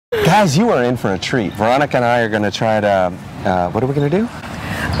Guys, you are in for a treat. Veronica and I are going to try to, what are we going to do?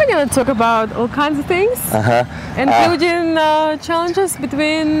 We're going to talk about all kinds of things, including challenges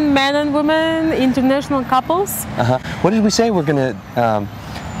between men and women, international couples. What did we say? We're going to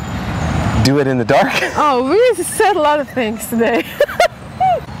do it in the dark? Oh, we said a lot of things today.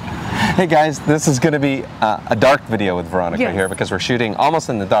 Hey guys, this is going to be a dark video with Veronica here because we're shooting almost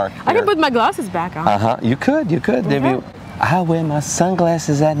in the dark. I can put my glasses back on. You could. Okay. Maybe I wear my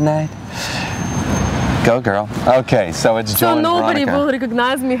sunglasses at night. Go girl. Okay, so it's Joe and nobody Veronica. will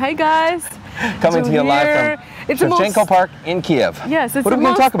recognize me. Hey guys. Coming to you live from Shevchenko Park in Kiev. Yes, it's what are we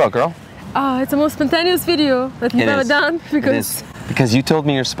going to talk about, girl? It's the most spontaneous video that you've ever done. Because you told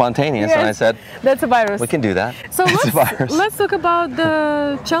me you're spontaneous, and I said, that's a virus. We can do that. So let's talk about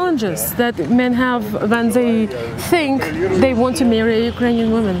the challenges that men have when they think they want to marry a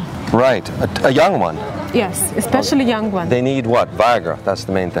Ukrainian woman. Right, a young one. Yes, especially young one. They need what? Viagra. That's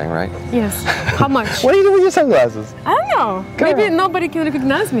the main thing, right? Yes. How much? What are you doing with your sunglasses? I don't know. Maybe nobody can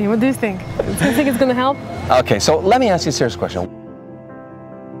recognize me. What do you think? Do you think it's going to help? Okay, so let me ask you a serious question.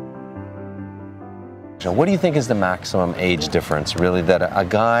 What do you think is the maximum age difference, really, that a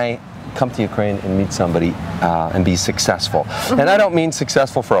guy come to Ukraine and meet somebody and be successful? And I don't mean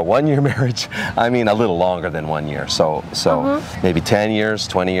successful for a one-year marriage. I mean a little longer than 1 year. So maybe 10 years,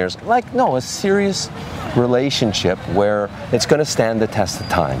 20 years. Like, no, a serious relationship where it's going to stand the test of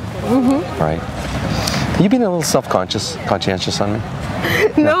time. Right? You being a little conscientious on me?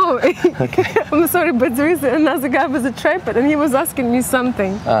 No, I'm sorry, but there is another guy with a tripod and he was asking me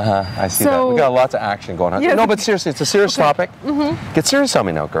something. I see that. We got lots of action going on. No, but seriously, it's a serious topic. Get serious on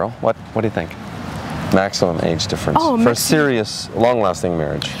me now, girl. What do you think? Maximum age difference for a serious, long-lasting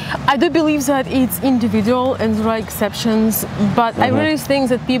marriage. I do believe that it's individual and there are exceptions, but I really think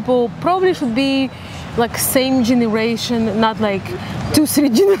that people probably should be like same generation, not like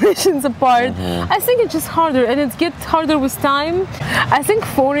 2-3 generations apart. I think it's just harder, and it gets harder with time. I think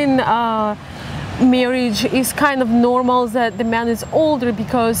foreign marriage is kind of normal that the man is older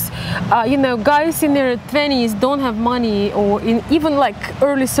because you know, guys in their 20s don't have money, or in even like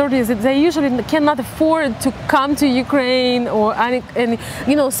early 30s they usually cannot afford to come to Ukraine or and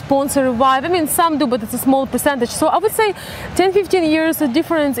you know, sponsor a wife. I mean, some do, but it's a small percentage. So I would say 10-15 years the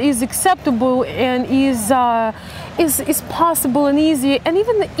difference is acceptable and is possible and easy, and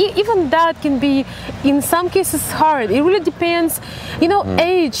even that can be in some cases hard. It really depends. You know,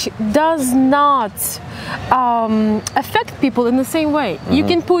 age does not affect people in the same way. You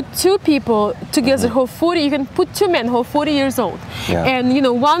can put two people together who are 40, you can put two men who are 40 years old, and you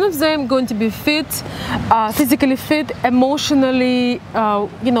know, one of them going to be fit, physically fit, emotionally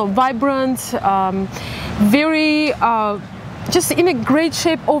you know, vibrant, very just in a great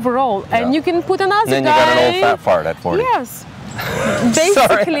shape overall, and you can put another guy. And then you got an old fat fart at 40. Yes.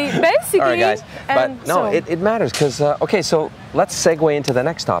 Basically. All right, guys. But no, it matters because, okay, so let's segue into the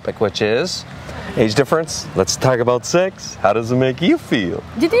next topic, which is age difference. Let's talk about sex. How does it make you feel?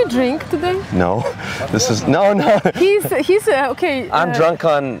 Did you drink today? No. This is, no. He's okay. I'm drunk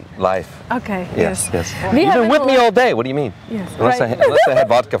on life. Okay. Yes. You've been with me all day. What do you mean? Yes. Unless I had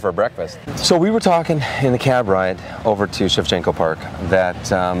vodka for breakfast. So we were talking in the cab ride over to Shevchenko Park that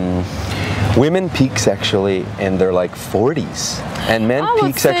women peak sexually in their like 40s, and men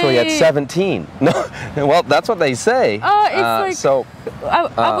peak sexually at 17. No, well, that's what they say. It's like,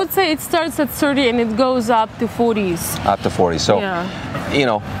 I would say it starts at 30 and it goes up to 40s. Up to 40. So, you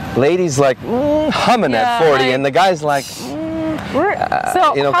know, ladies like humming at 40, and the guys like,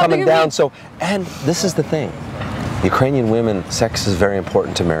 you know, coming down. So, and this is the thing. Ukrainian women, sex is very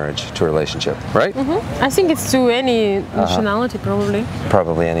important to marriage, to a relationship, right? I think it's to any nationality, probably.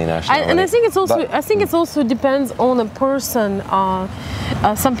 Probably any nationality. And I think it's also, it also depends on a person.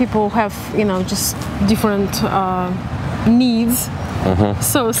 Some people have, you know, just different needs,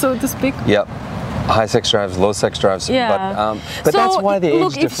 so to speak. Yep. High sex drives, low sex drives. Yeah. But that's why the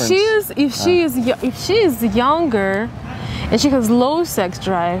age difference. If she is younger, and she has low sex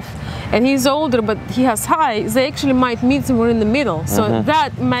drive, and he's older but he has high, they actually might meet somewhere in the middle. So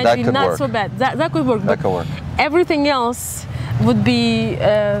that might be not so bad. That could work. That could work. Everything else would be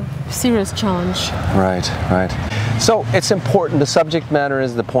a serious challenge. Right. So it's important. The subject matter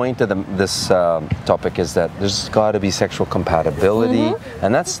is, the point of this topic is that there's got to be sexual compatibility,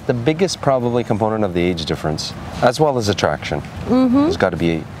 and that's the biggest probably component of the age difference, as well as attraction. There's got to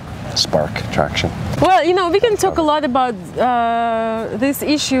be spark, attraction. Well, you know, we can talk a lot about this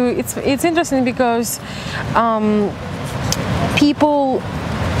issue. It's interesting because people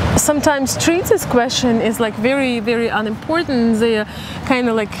sometimes treats this question is like very, very unimportant. They're kind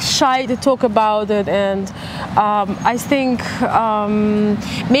of like shy to talk about it, and I think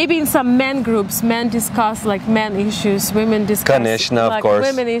maybe in some men groups, men discuss like men issues, women discuss Kanishna, like of course.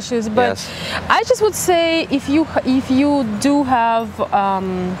 women issues. But yes. I just would say if you do have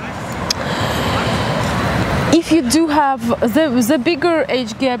the bigger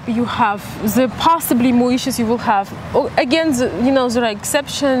age gap you have, the possibly more issues you will have. Again, there are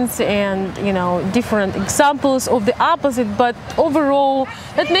exceptions and different examples of the opposite, but overall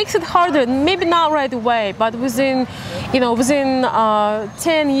that makes it harder. Maybe not right away, but within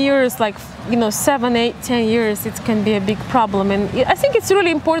 10 years, like 7, 8, 10 years, it can be a big problem. And I think it's a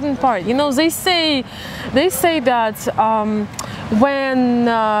really important part. They say that when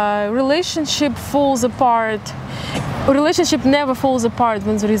relationship falls apart, relationship never falls apart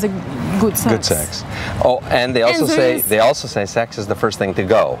when there is a good sex. Good sex. Oh, and they also say sex is the first thing to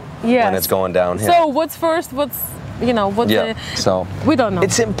go when it's going downhill. So what's first? What's so we don't know.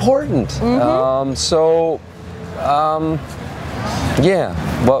 It's important. Yeah.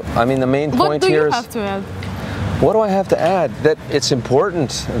 Well, I mean, the main point here is. What do you have to add? What do I have to add? That it's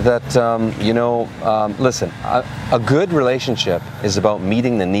important that, listen, a good relationship is about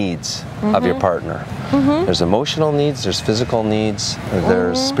meeting the needs of your partner. There's emotional needs, there's physical needs,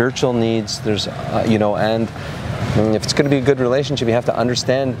 there's spiritual needs, there's, and if it's going to be a good relationship, you have to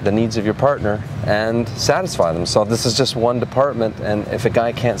understand the needs of your partner and satisfy them. So this is just one department, and if a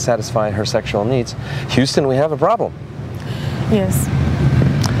guy can't satisfy her sexual needs, Houston, we have a problem. Yes.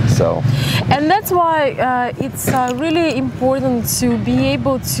 So. And that's why it's really important to be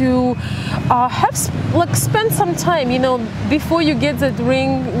able to spend some time, before you get that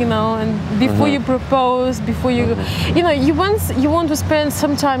ring, and before you propose, before you, you want to spend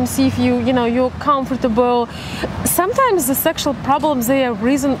some time, see if you're comfortable. Sometimes the sexual problems, they are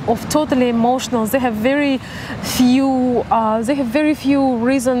reason of totally emotional. They have very few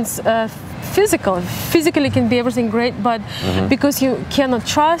reasons. Physically can be everything great, but because you cannot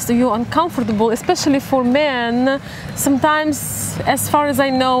trust, you're uncomfortable, especially for men. Sometimes, as far as I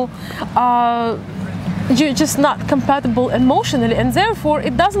know, you're just not compatible emotionally, and therefore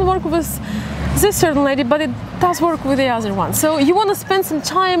it doesn't work with this certain lady, but it does work with the other one. So you want to spend some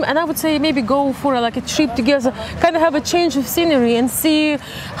time, and I would say maybe go for a trip together, kind of have a change of scenery and see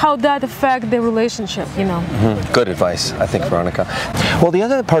how that affects the relationship, Good advice, I think, Veronica. Well, the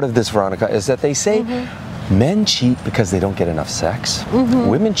other part of this, Veronica, is that they say men cheat because they don't get enough sex.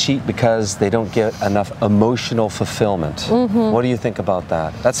 Women cheat because they don't get enough emotional fulfillment. What do you think about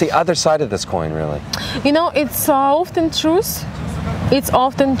that? That's the other side of this coin, really. It's often truth. It's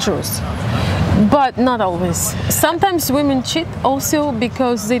often truth. But not always. Sometimes women cheat also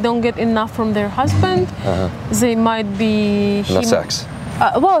because they don't get enough from their husband. They might be... Enough sex.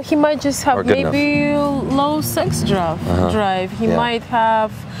 Well, he might just have maybe low sex drive. He might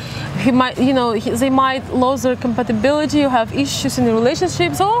have... they might lose their compatibility or have issues in the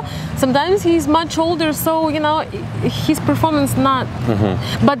relationships, or sometimes he's much older, so his performance not.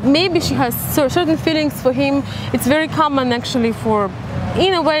 But maybe she has certain feelings for him. It's very common actually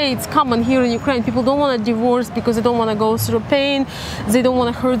in a way, it's common here in Ukraine. People don't want to divorce because they don't want to go through pain. They don't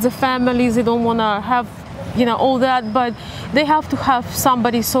want to hurt the families. They don't want to have, all that. But they have to have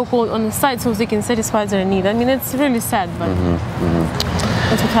somebody so-called on the side so they can satisfy their need. I mean, it's really sad, but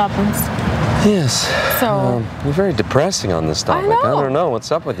that's what happens. Yes. So you're very depressing on this topic. I don't know what's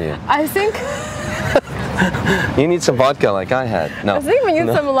up with you. I think you need some vodka like I had. No. I think we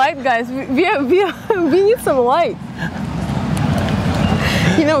need some light, guys. We need some light.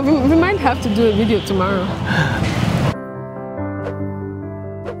 We might have to do a video tomorrow.